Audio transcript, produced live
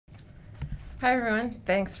Hi, everyone.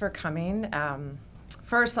 Thanks for coming.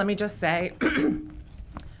 First, let me just say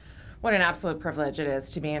what an absolute privilege it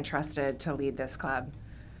is to be entrusted to lead this club.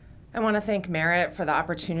 I want to thank Merritt for the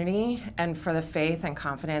opportunity and for the faith and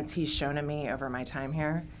confidence he's shown in me over my time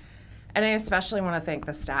here. And I especially want to thank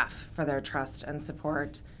the staff for their trust and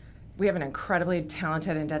support. We have an incredibly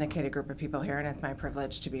talented and dedicated group of people here, and it's my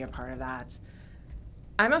privilege to be a part of that.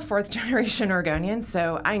 I'm a fourth-generation Oregonian,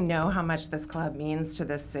 so I know how much this club means to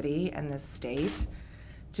this city and this state.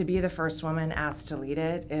 To be the first woman asked to lead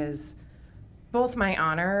it is both my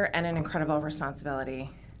honor and an incredible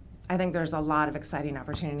responsibility. I think there's a lot of exciting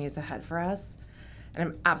opportunities ahead for us, and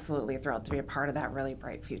I'm absolutely thrilled to be a part of that really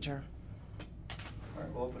bright future. All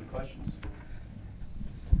right, we'll open to questions.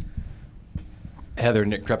 Heather,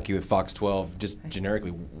 Nick Krupke with Fox 12. Just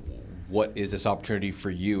generically, what is this opportunity for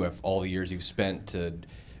you of all the years you've spent to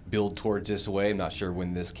build towards this way? I'm not sure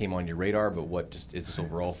when this came on your radar, but what just is this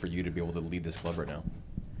overall for you to be able to lead this club right now?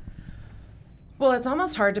 Well, it's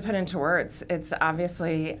almost hard to put into words. It's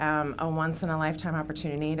obviously a once-in-a-lifetime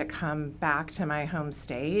opportunity to come back to my home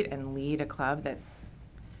state and lead a club that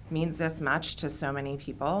means this much to so many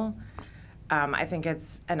people. I think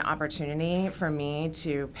it's an opportunity for me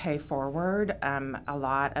to pay forward a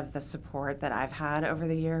lot of the support that I've had over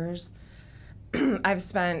the years. I've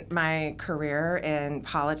spent my career in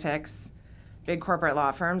politics, big corporate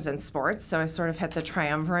law firms, and sports, so I sort of hit the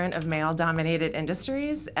triumvirate of male-dominated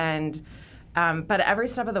industries. And but every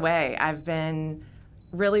step of the way, I've been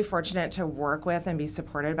really fortunate to work with and be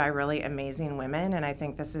supported by really amazing women, and I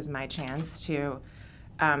think this is my chance to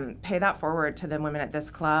pay that forward to the women at this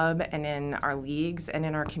club and in our leagues and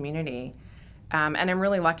in our community. And I'm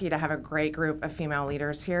really lucky to have a great group of female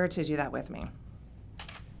leaders here to do that with me.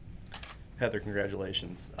 Heather,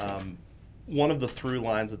 congratulations. One of the through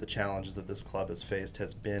lines of the challenges that this club has faced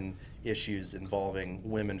has been issues involving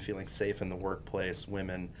women feeling safe in the workplace,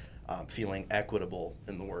 women feeling equitable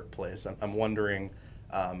in the workplace. I'm wondering,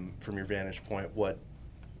 from your vantage point, what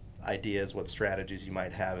ideas, what strategies you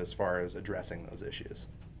might have as far as addressing those issues.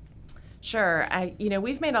 Sure.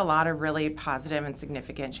 We've made a lot of really positive and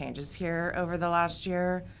significant changes here over the last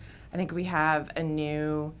year. I think we have a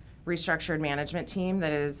new restructured management team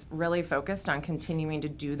that is really focused on continuing to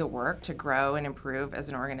do the work to grow and improve as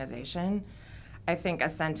an organization. I think a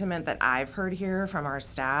sentiment that I've heard here from our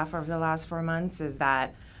staff over the last 4 months is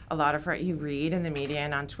that a lot of what you read in the media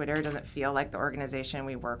and on Twitter doesn't feel like the organization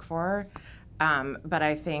we work for. But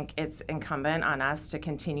I think it's incumbent on us to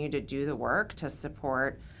continue to do the work to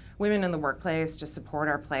support women in the workplace, to support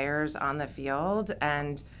our players on the field,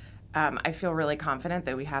 and I feel really confident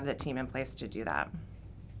that we have the team in place to do that.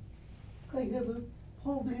 Hi Heather,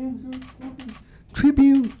 Paul Danzer,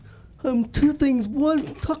 Tribune. Two things.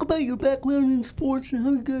 One, talk about your background in sports and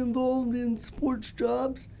how you got involved in sports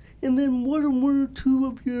jobs, and then what are one or two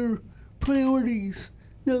of your priorities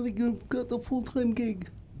now that you've got the full-time gig?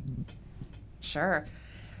 Sure.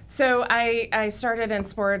 So I started in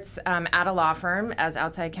sports at a law firm as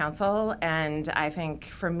outside counsel, and I think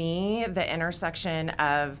for me, the intersection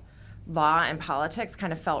of law and politics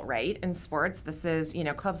kind of felt right in sports. This is,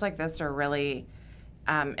 clubs like this are really,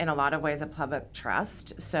 in a lot of ways, a public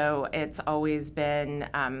trust. So it's always been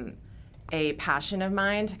a passion of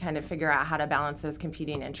mine to kind of figure out how to balance those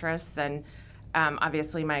competing interests. And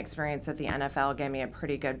obviously, my experience at the NFL gave me a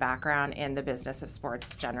pretty good background in the business of sports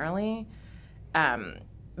generally.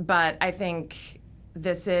 But I think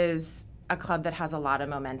this is a club that has a lot of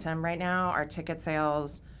momentum right now. Our ticket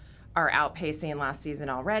sales are outpacing last season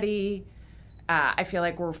already. I feel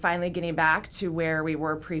like we're finally getting back to where we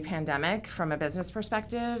were pre-pandemic from a business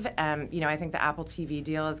perspective. I think the Apple TV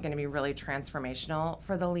deal is going to be really transformational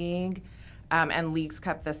for the league. And Leagues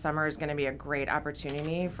Cup this summer is going to be a great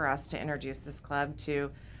opportunity for us to introduce this club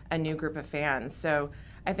to a new group of fans. So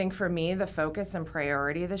I think for me, the focus and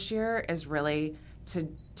priority this year is really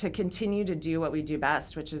to continue to do what we do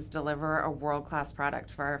best, which is deliver a world-class product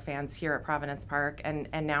for our fans here at Providence Park and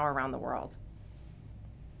now around the world.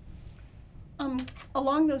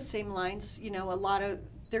 Along those same lines,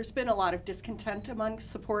 there's been a lot of discontent among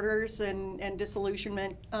supporters and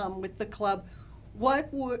disillusionment with the club.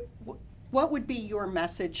 What would be your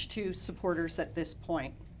message to supporters at this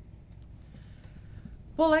point?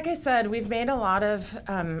 Well, like I said, we've made a lot of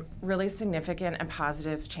really significant and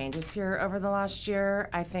positive changes here over the last year.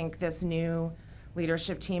 I think this new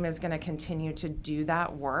leadership team is going to continue to do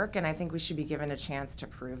that work, and I think we should be given a chance to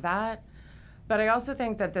prove that. But I also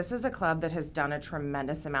think that this is a club that has done a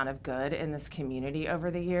tremendous amount of good in this community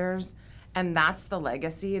over the years, and that's the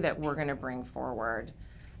legacy that we're going to bring forward.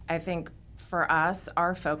 I think for us,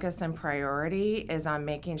 our focus and priority is on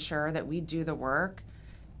making sure that we do the work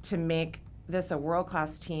to make this a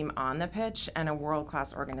world-class team on the pitch and a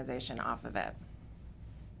world-class organization off of it.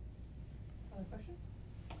 Other questions?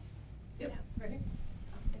 Yep, right here.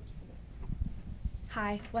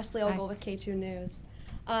 Hi, Wesley Hi. Ogle with K2 News.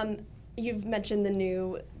 You've mentioned the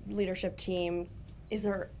new leadership team. Is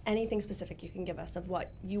there anything specific you can give us of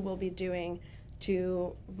what you will be doing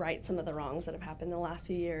to right some of the wrongs that have happened in the last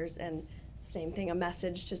few years? And same thing, a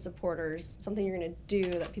message to supporters, something you're going to do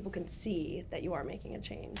that people can see that you are making a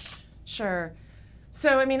change. Sure.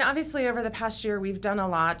 So, I mean, obviously over the past year, we've done a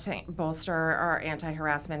lot to bolster our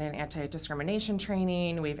anti-harassment and anti-discrimination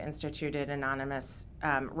training. We've instituted anonymous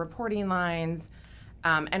reporting lines,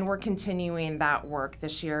 and we're continuing that work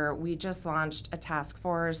this year. We just launched a task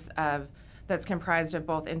force that's comprised of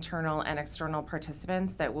both internal and external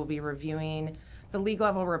participants that will be reviewing the league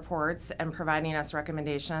level reports and providing us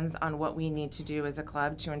recommendations on what we need to do as a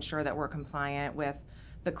club to ensure that we're compliant with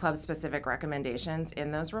the club specific recommendations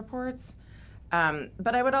in those reports.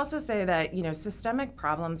 But I would also say that, you know, systemic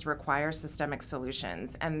problems require systemic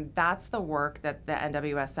solutions, and that's the work that the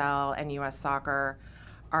NWSL and US Soccer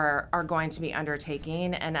are going to be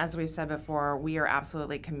undertaking. And as we've said before, we are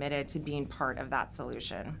absolutely committed to being part of that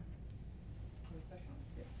solution.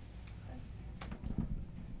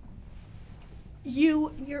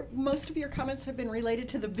 Most of your comments have been related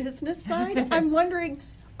to the business side. I'm wondering,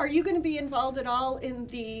 are you going to be involved at all in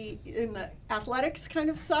the athletics kind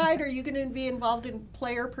of side? Are you going to be involved in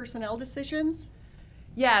player personnel decisions?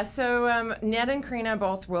 Yeah, so Ned and Karina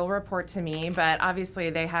both will report to me, but obviously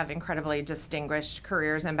they have incredibly distinguished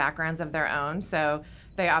careers and backgrounds of their own, so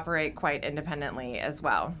they operate quite independently as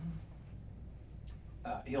well.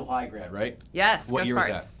 Hill High grad, right? Yes, What go year was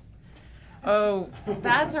Sparks. Oh,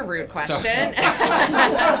 that's a rude question.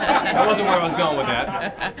 That wasn't where I was going with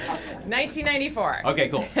that. 1994. Okay,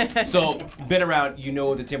 cool. So, been around, you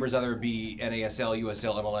know the Timbers, either be NASL,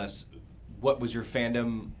 USL, MLS. What was your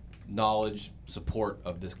fandom, knowledge, support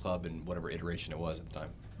of this club and whatever iteration it was at the time?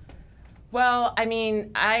 Well, I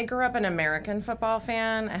mean, I grew up an American football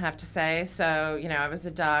fan, I have to say. So, you know, I was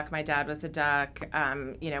a Duck. My dad was a Duck.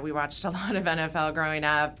 You know, we watched a lot of NFL growing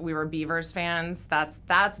up. We were Beavers fans.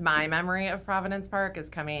 That's my memory of Providence Park, is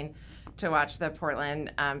coming to watch the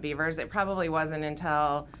Portland Beavers. It probably wasn't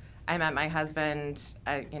until I met my husband,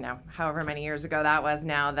 you know, however many years ago that was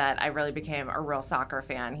now, that I really became a real soccer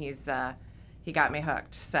fan. He got me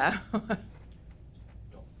hooked. So. Other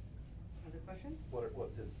questions?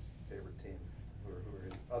 What's his favorite team? Who are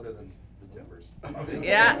his, other than the Timbers?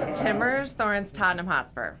 Yeah, Timbers, Thorns, Tottenham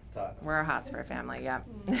Hotspur. Tottenham. We're a Hotspur family, yep.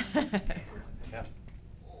 Yeah.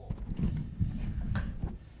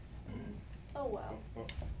 Oh, wow.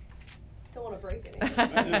 Don't want to break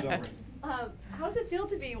anything. How does it feel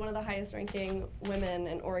to be one of the highest ranking women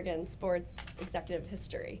in Oregon sports executive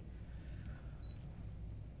history?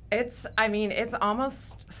 It's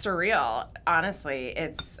almost surreal, honestly.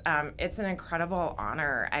 It's an incredible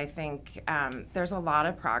honor. I think there's a lot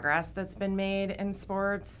of progress that's been made in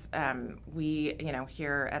sports. We, you know,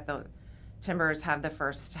 here at the Timbers have the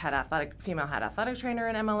first female head athletic trainer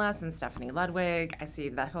in MLS, and Stephanie Ludwig. I see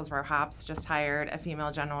the Hillsborough Hops just hired a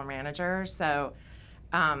female general manager. So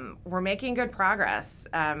we're making good progress.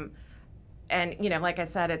 And, you know, like I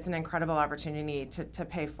said, it's an incredible opportunity to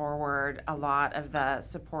pay forward a lot of the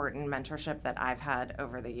support and mentorship that I've had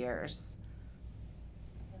over the years.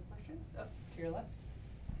 Other questions? Oh, to your left.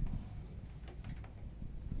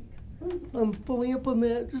 Following up on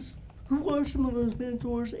that, just who are some of those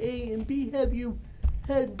mentors, A, and B, have you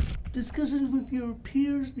had discussions with your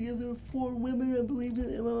peers, the other 4 women, I believe, in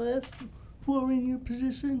MLS, who are in your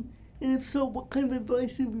position? And if so, what kind of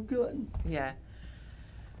advice have you gotten? Yeah.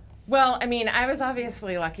 Well, I mean, I was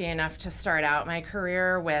obviously lucky enough to start out my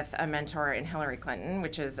career with a mentor in Hillary Clinton,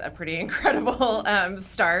 which is a pretty incredible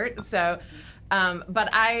start. So, but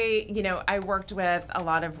I worked with a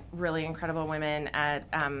lot of really incredible women at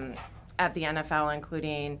the NFL,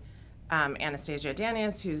 including Anastasia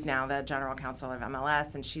Danius, who's now the general counsel of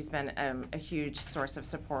MLS, and she's been a huge source of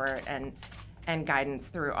support and guidance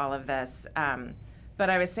through all of this. But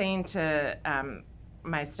I was saying to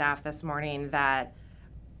my staff this morning that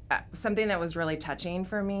something that was really touching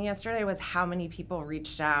for me yesterday was how many people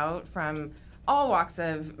reached out from all walks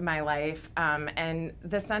of my life, and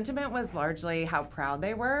the sentiment was largely how proud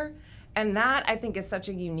they were, and that, I think, is such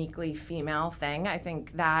a uniquely female thing. I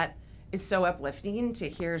think that is so uplifting to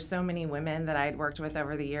hear so many women that I'd worked with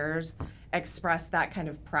over the years express that kind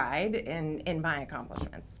of pride in my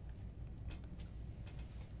accomplishments.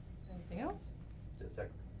 Anything else? Did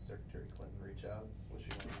Secretary Clinton reach out? Was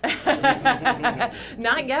she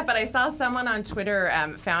Not yet, but I saw someone on Twitter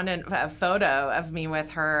found a photo of me with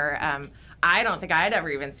her. I don't think I had ever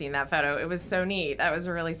even seen that photo. It was so neat. That was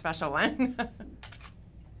a really special one.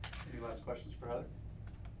 Any last questions for Heather?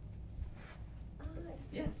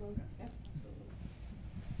 Yes. Yeah.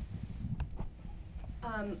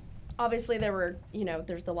 Obviously,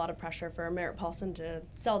 there's a lot of pressure for Merritt Paulson to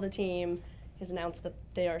sell the team. He's announced that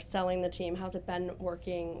they are selling the team. How's it been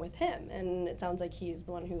working with him? And it sounds like he's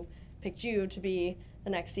the one who picked you to be the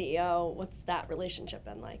next CEO. What's that relationship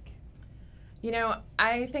been like? You know,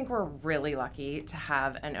 I think we're really lucky to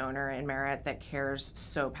have an owner in Merritt that cares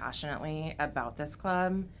so passionately about this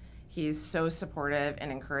club. He's so supportive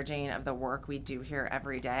and encouraging of the work we do here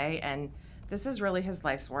every day, and this is really his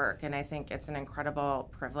life's work, and I think it's an incredible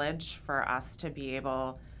privilege for us to be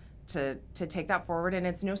able to take that forward, and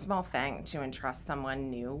it's no small thing to entrust someone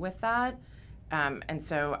new with that. And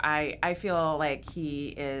so I feel like he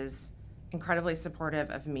is incredibly supportive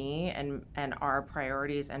of me and our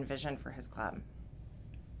priorities and vision for his club.